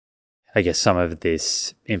I guess, some of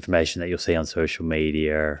this information that you'll see on social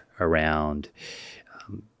media around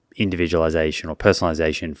individualization or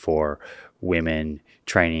personalization for women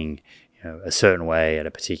training, a certain way at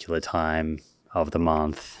a particular time of the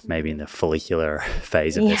month, maybe in the follicular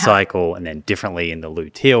phase of their cycle, and then differently in the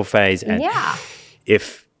luteal phase. And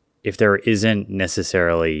if there isn't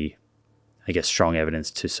necessarily, I guess, strong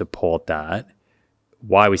evidence to support that,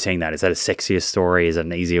 why are we seeing that? Is that a sexier story? Is it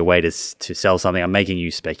an easier way to sell something? I'm making you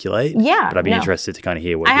speculate. Yeah, but I'd be interested to kind of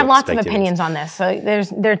hear what I have lots of opinions on this. So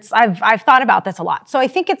I've thought about this a lot. So I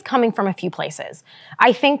think it's coming from a few places.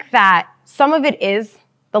 I think that some of it is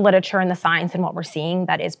the literature and the science and what we're seeing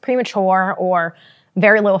that is premature or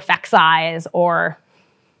very low effect size or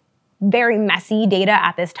very messy data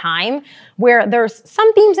at this time, where there's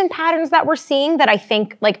some themes and patterns that we're seeing that I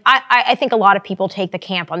think, I think a lot of people take the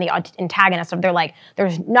camp on the antagonist of, they're like,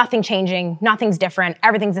 there's nothing changing, nothing's different,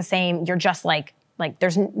 everything's the same, you're just you're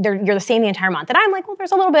the same the entire month. And I'm like, well,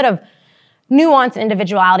 there's a little bit of nuance and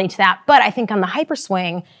individuality to that. But I think on the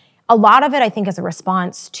hyperswing, a lot of it, I think, is a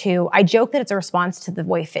response to, I joke that it's a response to the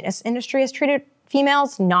way fitness industry has treated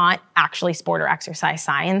females, not actually sport or exercise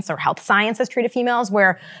science or health science has treated females,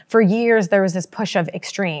 where for years there was this push of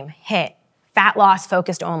extreme, HIIT, fat loss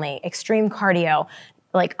focused only, extreme cardio,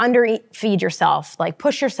 feed yourself,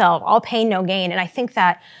 push yourself, all pain, no gain. And I think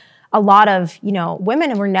that a lot of,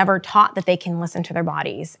 women were never taught that they can listen to their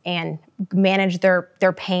bodies and manage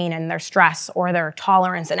their pain and their stress or their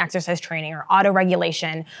tolerance in exercise training or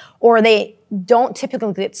auto-regulation, or they don't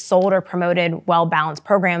typically get sold or promoted well-balanced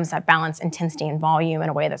programs that balance intensity and volume in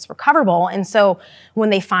a way that's recoverable. And so when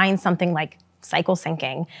they find something like cycle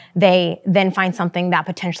syncing, they then find something that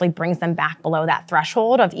potentially brings them back below that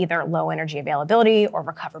threshold of either low energy availability or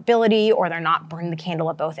recoverability, or they're not burning the candle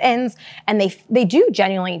at both ends, and they do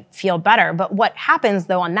genuinely feel better. But what happens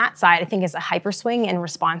though on that side, I think, is a hyperswing in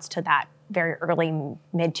response to that very early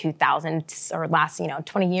mid-2000s or last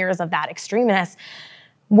 20 years of that extremeness,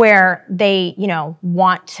 where they,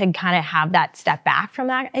 want to kind of have that step back from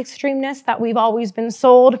that extremeness that we've always been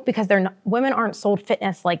sold, because women aren't sold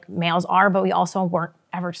fitness like males are, but we also weren't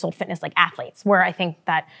ever sold fitness like athletes, where I think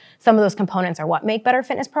that some of those components are what make better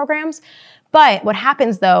fitness programs. But what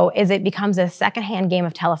happens though is it becomes a secondhand game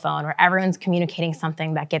of telephone where everyone's communicating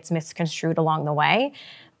something that gets misconstrued along the way.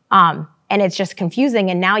 And it's just confusing.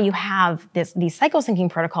 And now you have these cycle syncing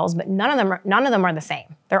protocols, but none of them are the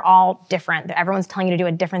same. They're all different. Everyone's telling you to do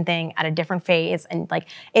a different thing at a different phase. And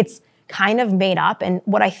it's kind of made up. And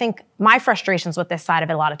what I think my frustrations with this side of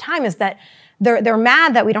it a lot of time is that they're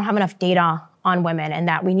mad that we don't have enough data on women and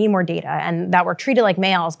that we need more data and that we're treated like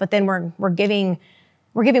males, but then we're giving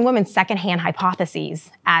women secondhand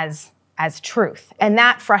hypotheses as truth. And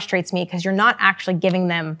that frustrates me, because you're not actually giving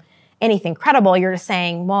them anything credible. You're just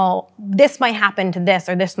saying, well, this might happen to this,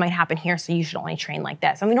 or this might happen here, so you should only train like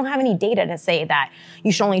this. And we don't have any data to say that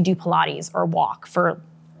you should only do Pilates or walk for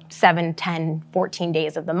 7, 10, 14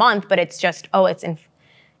 days of the month, but it's just,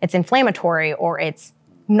 it's inflammatory or it's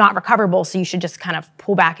not recoverable, so you should just kind of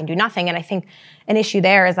pull back and do nothing. And I think an issue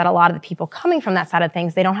there is that a lot of the people coming from that side of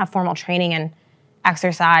things, they don't have formal training in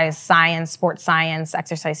exercise science, sports science,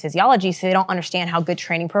 exercise physiology, so they don't understand how good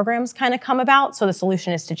training programs kind of come about. So the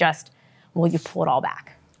solution is to just, you pull it all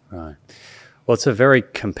back. Right. Well, it's a very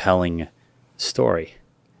compelling story,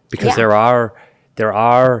 because there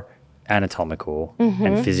are anatomical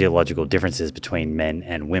and physiological differences between men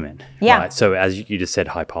and women. Yeah. Right? So as you just said,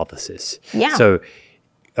 hypothesis. Yeah. So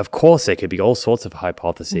of course there could be all sorts of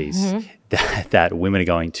hypotheses that women are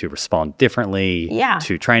going to respond differently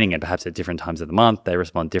to training, and perhaps at different times of the month they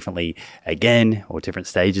respond differently again, or different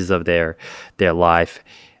stages of their life.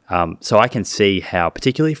 So I can see how,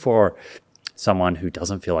 particularly for someone who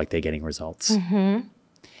doesn't feel like they're getting results,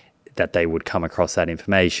 that they would come across that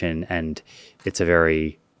information, and it's a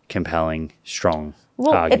very compelling, strong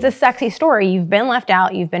argument. It's a sexy story. You've been left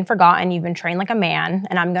out, you've been forgotten, you've been trained like a man,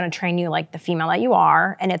 and I'm going to train you like the female that you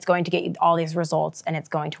are, and it's going to get you all these results, and it's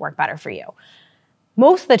going to work better for you.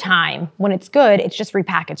 Most of the time, when it's good, it's just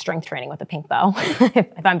repackaged strength training with a pink bow,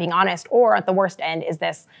 if I'm being honest. Or at the worst end is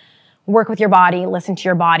this work with your body, listen to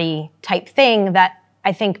your body type thing that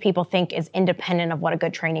I think people think is independent of what a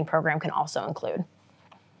good training program can also include.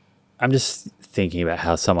 I'm just thinking about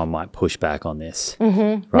how someone might push back on this.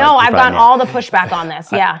 Right? No, I've gotten all the pushback on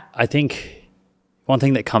this, I think one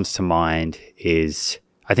thing that comes to mind is,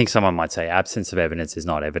 I think someone might say absence of evidence is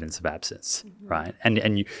not evidence of absence, right?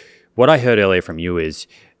 And what I heard earlier from you is,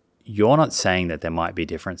 you're not saying that there might be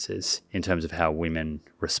differences in terms of how women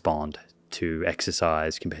respond to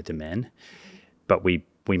exercise compared to men, but we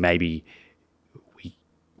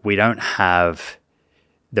don't have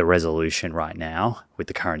the resolution right now with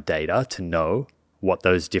the current data to know what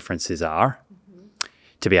those differences are,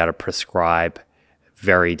 to be able to prescribe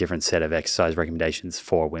very different set of exercise recommendations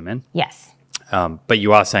for women. Yes. But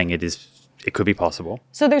you are saying it could be possible.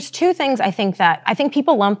 So there's two things I think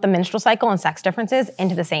people lump the menstrual cycle and sex differences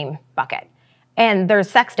into the same bucket. And there's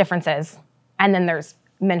sex differences, and then there's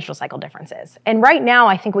menstrual cycle differences. And right now,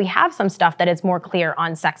 I think we have some stuff that is more clear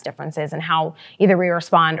on sex differences and how either we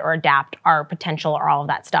respond or adapt our potential or all of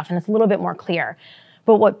that stuff. And it's a little bit more clear.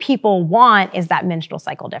 But what people want is that menstrual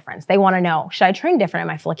cycle difference. They want to know, should I train different in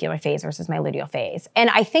my follicular phase versus my luteal phase? And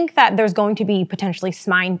I think that there's going to be potentially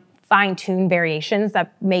fine-tuned variations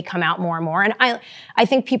that may come out more and more. And I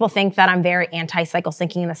think people think that I'm very anti-cycle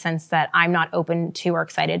syncing in the sense that I'm not open to or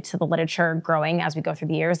excited to the literature growing as we go through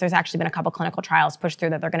the years. There's actually been a couple clinical trials pushed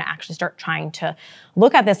through that they're going to actually start trying to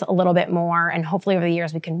look at this a little bit more. And hopefully over the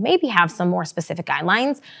years, we can maybe have some more specific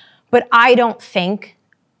guidelines. But I don't think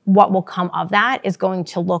what will come of that is going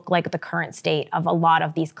to look like the current state of a lot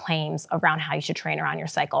of these claims around how you should train around your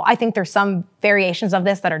cycle. I think there's some variations of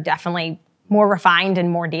this that are definitely more refined and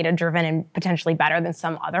more data-driven and potentially better than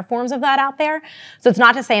some other forms of that out there. So it's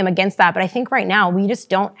not to say I'm against that, but I think right now we just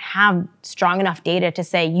don't have strong enough data to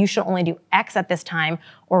say you should only do X at this time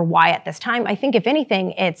or Y at this time. I think if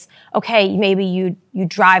anything, it's okay, maybe you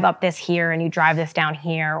drive up this here and you drive this down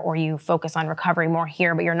here, or you focus on recovery more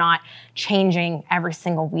here, but you're not changing every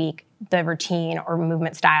single week the routine or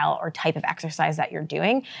movement style or type of exercise that you're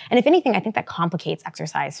doing. And if anything, I think that complicates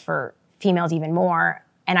exercise for females even more.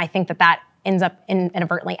 And I think that ends up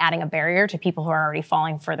inadvertently adding a barrier to people who are already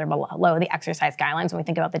falling further below the exercise guidelines when we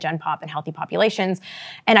think about the gen pop and healthy populations.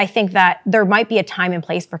 And I think that there might be a time and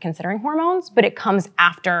place for considering hormones, but it comes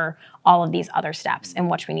after all of these other steps in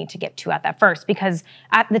which we need to get to at that first. Because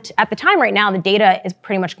at the time right now, the data is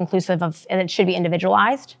pretty much conclusive of, and it should be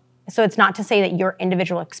individualized. So it's not to say that your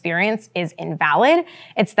individual experience is invalid.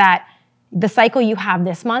 It's that the cycle you have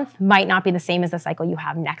this month might not be the same as the cycle you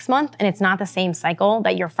have next month. And it's not the same cycle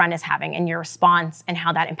that your friend is having, and your response and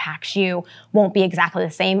how that impacts you won't be exactly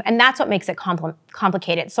the same. And that's what makes it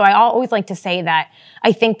complicated. So I always like to say that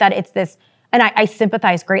I think that it's this, and I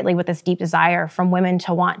sympathize greatly with this deep desire from women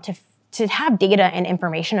to want to have data and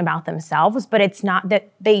information about themselves, but it's not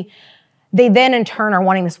that they then in turn are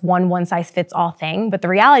wanting this one-size-fits-all thing. But the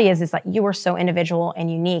reality is that you are so individual and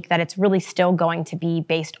unique that it's really still going to be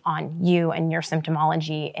based on you and your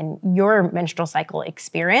symptomology and your menstrual cycle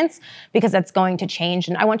experience, because that's going to change.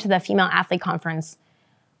 And I went to the Female Athlete Conference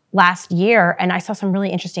last year, and I saw some really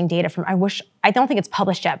interesting data from, I don't think it's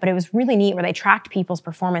published yet, but it was really neat where they tracked people's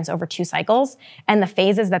performance over 2 cycles, and the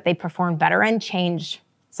phases that they performed better in changed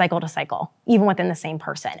cycle to cycle, even within the same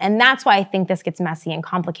person. And that's why I think this gets messy and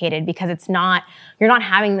complicated, because you're not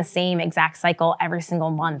having the same exact cycle every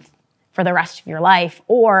single month for the rest of your life,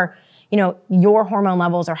 or, your hormone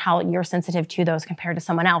levels or how you're sensitive to those compared to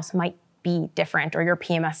someone else might be different, or your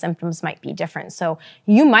PMS symptoms might be different. So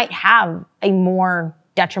you might have a more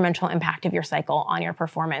detrimental impact of your cycle on your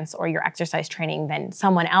performance or your exercise training than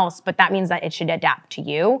someone else, but that means that it should adapt to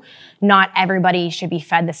you. Not everybody should be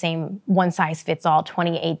fed the same one-size-fits-all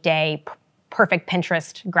 28-day perfect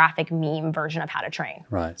Pinterest graphic meme version of how to train.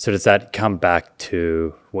 Right. So does that come back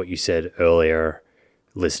to what you said earlier,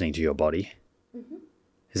 listening to your body? Mm-hmm.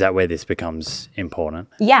 Is that where this becomes important?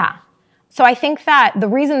 Yeah. So I think that the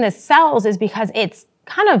reason this sells is because it's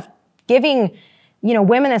kind of giving,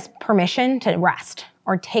 women this permission to rest,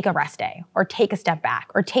 or take a rest day, or take a step back,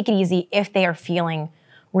 or take it easy if they are feeling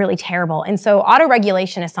really terrible. And so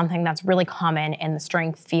autoregulation is something that's really common in the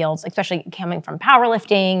strength fields, especially coming from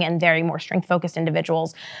powerlifting and very more strength-focused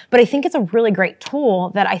individuals. But I think it's a really great tool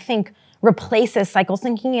that I think replaces cycle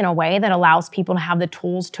syncing in a way that allows people to have the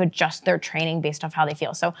tools to adjust their training based off how they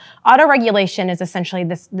feel. So autoregulation is essentially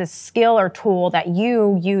this skill or tool that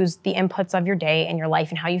you use the inputs of your day and your life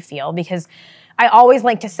and how you feel, because I always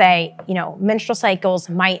like to say, menstrual cycles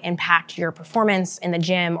might impact your performance in the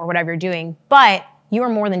gym or whatever you're doing, but you are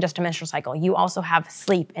more than just a menstrual cycle. You also have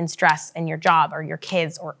sleep and stress and your job or your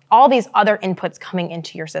kids or all these other inputs coming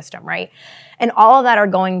into your system, right? And all of that are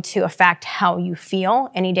going to affect how you feel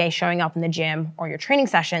any day showing up in the gym or your training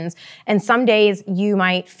sessions. And some days you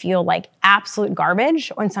might feel like absolute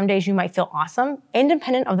garbage, and some days you might feel awesome,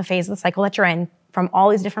 independent of the phase of the cycle that you're in, from all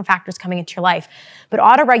these different factors coming into your life. But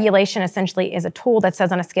autoregulation essentially is a tool that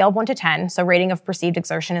says on a scale of 1 to 10, so rating of perceived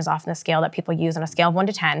exertion is often a scale that people use on a scale of 1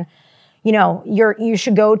 to 10, you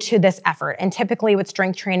should go to this effort. And typically with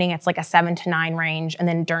strength training, it's like a 7 to 9 range. And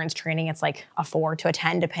then endurance training, it's like a 4 to a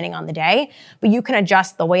 10, depending on the day. But you can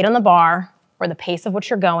adjust the weight on the bar, or the pace of which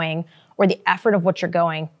you're going, or the effort of what you're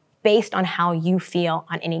going based on how you feel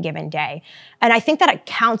on any given day. And I think that it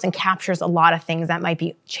counts and captures a lot of things that might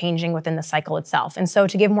be changing within the cycle itself. And so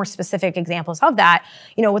to give more specific examples of that,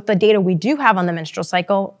 with the data we do have on the menstrual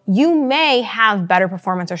cycle, you may have better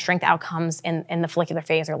performance or strength outcomes in the follicular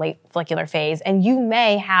phase or late follicular phase, and you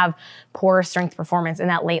may have poor strength performance in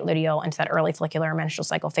that late luteal into that early follicular or menstrual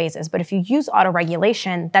cycle phases. But if you use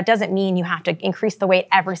autoregulation, that doesn't mean you have to increase the weight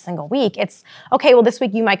every single week. It's, okay, well, this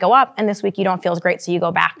week you might go up, and this week you don't feel as great, so you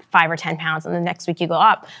go back 5 or 10 pounds, and the next week you go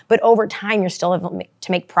up. But over time, you're still able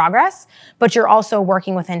to make progress, but you're also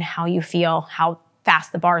working within how you feel, how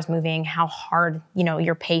fast the bar is moving, how hard,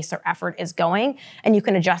 your pace or effort is going, and you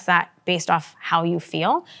can adjust that based off how you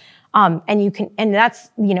feel. And that's,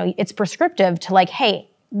 it's prescriptive to like, hey,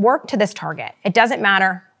 work to this target. It doesn't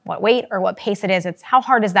matter what weight or what pace it is, it's how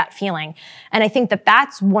hard is that feeling? And I think that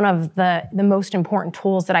that's one of the most important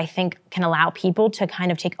tools that I think can allow people to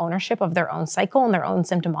kind of take ownership of their own cycle and their own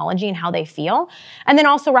symptomology and how they feel. And then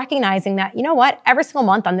also recognizing that, every single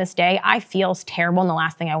month on this day, I feel terrible and the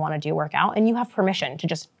last thing I want to do work out, and you have permission to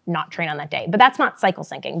just not train on that day. But that's not cycle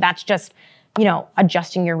syncing. That's just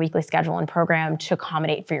adjusting your weekly schedule and program to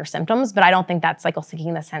accommodate for your symptoms. But I don't think that's cycle syncing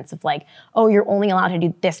in the sense of like, oh, you're only allowed to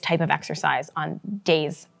do this type of exercise on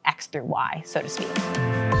days X through Y, so to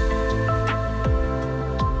speak.